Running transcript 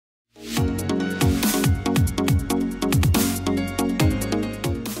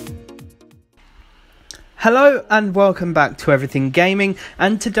Hello and welcome back to Everything Gaming,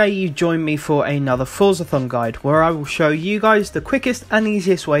 and today you join me for another Forzathon guide where I will show you guys the quickest and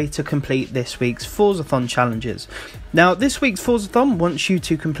easiest way to complete this week's Forzathon challenges. Now this week's Forzathon wants you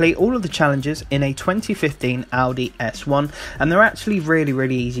to complete all of the challenges in a 2015 Audi S1, and they're actually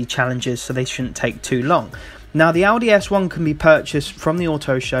really easy challenges, so they shouldn't take too long. Now the Audi S1 can be purchased from the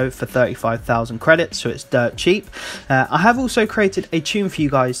auto show for 35,000 credits, so it's dirt cheap. I have also created a tune for you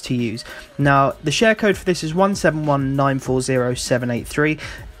guys to use. Now the share code for this is 171940783.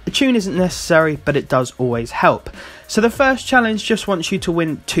 The tune isn't necessary, but it does always help. So the first challenge just wants you to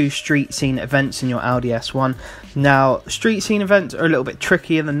win 2 street scene events in your Audi S1. Now, street scene events are a little bit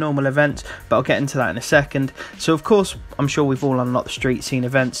trickier than normal events, but I'll get into that in a second. So of course, I'm sure we've all unlocked the street scene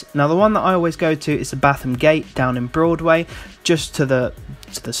events. Now the one that I always go to is the Batham Gate down in Broadway, just to the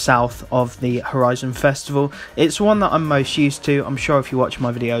south of the Horizon Festival. It's one that I'm most used to. I'm sure if you watch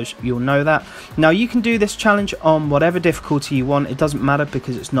my videos you'll know that. Now you can do this challenge on whatever difficulty you want. It doesn't matter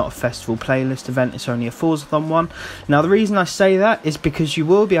because it's not a festival playlist event, it's only a Forzathon one. Now the reason I say that is because you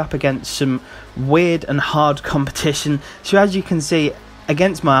will be up against some weird and hard competition. So as you can see,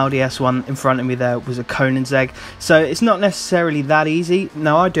 against my Audi S1 in front of me there was a Conan's egg, so it's not necessarily that easy.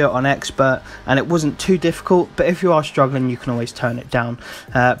 Now I do it on expert and it wasn't too difficult, but if you are struggling you can always turn it down.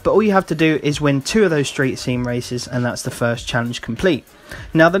 But all you have to do is win 2 of those street scene races, and that's the first challenge complete.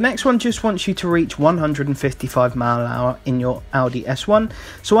 Now the next one just wants you to reach 155 mph in your Audi S1,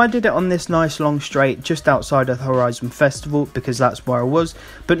 so I did it on this nice long straight just outside of the Horizon Festival because that's where I was,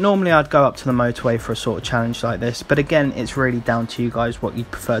 but normally I'd go up to the motorway for a sort of challenge like this, but again it's really down to you guys what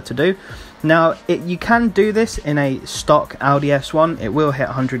you'd prefer to do. Now you can do this in a stock Audi S1, it will hit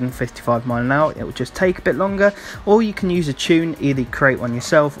 155 mph, it will just take a bit longer, or you can use a tune, either create one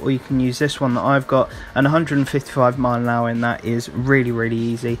yourself or you can use this one that I've got, and 155 mph in that is really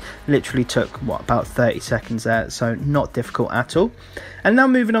easy. Literally took about 30 seconds there, so not difficult at all. And now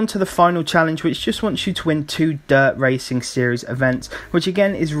moving on to the final challenge, which just wants you to win 2 dirt racing series events, which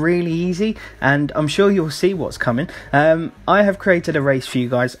again is really easy, and I'm sure you'll see what's coming. I have created a race for you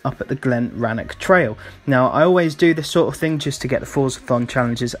guys up at the Glen Rannoch Trail. Now I always do this sort of thing just to get the Forzathon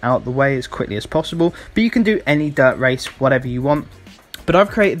challenges out the way as quickly as possible, but you can do any dirt race, whatever you want. But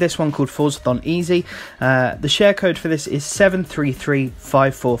I've created this one called Forzathon Easy. The share code for this is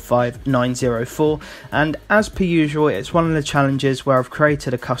 733545904, and as per usual it's one of the challenges where I've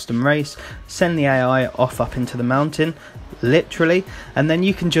created a custom race, send the AI off up into the mountain, literally, and then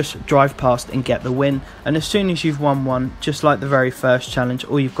you can just drive past and get the win. And as soon as you've won one, just like the very first challenge,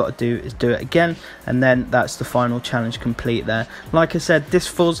 all you've got to do is do it again, and then that's the final challenge complete there. Like I said, this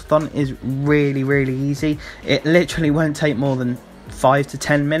Forzathon is really easy. It literally won't take more than 5 to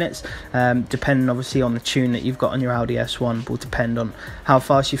 10 minutes, depending obviously on the tune that you've got on your Audi S1, will depend on how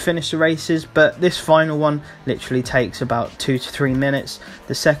fast you finish the races, but this final one literally takes about 2 to 3 minutes.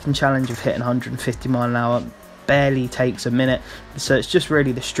 The second challenge of hitting 150 mph barely takes a minute, so it's just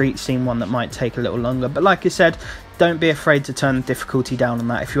really the street scene one that might take a little longer. But like I said, don't be afraid to turn the difficulty down on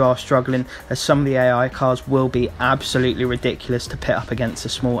that if you are struggling, as some of the AI cars will be absolutely ridiculous to pit up against a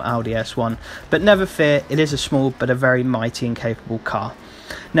small Audi S1. But never fear, it is a small but a very mighty and capable car.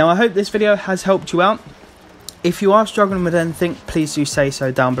 Now I hope this video has helped you out. If you are struggling with anything, please do say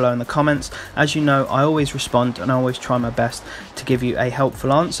so down below in the comments. As you know, I always respond and I always try my best to give you a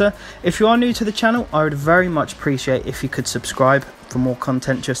helpful answer. If you are new to the channel, I would very much appreciate if you could subscribe for more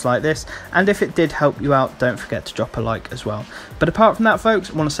content just like this, and if it did help you out, don't forget to drop a like as well. But apart from that folks,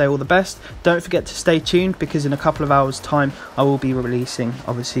 I want to say all the best. Don't forget to stay tuned, because in a couple of hours time I will be releasing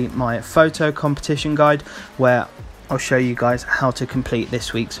obviously my photo competition guide, where I'll show you guys how to complete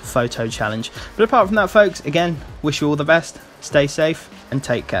this week's photo challenge. But apart from that folks, again, wish you all the best, stay safe and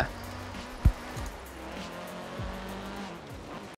take care.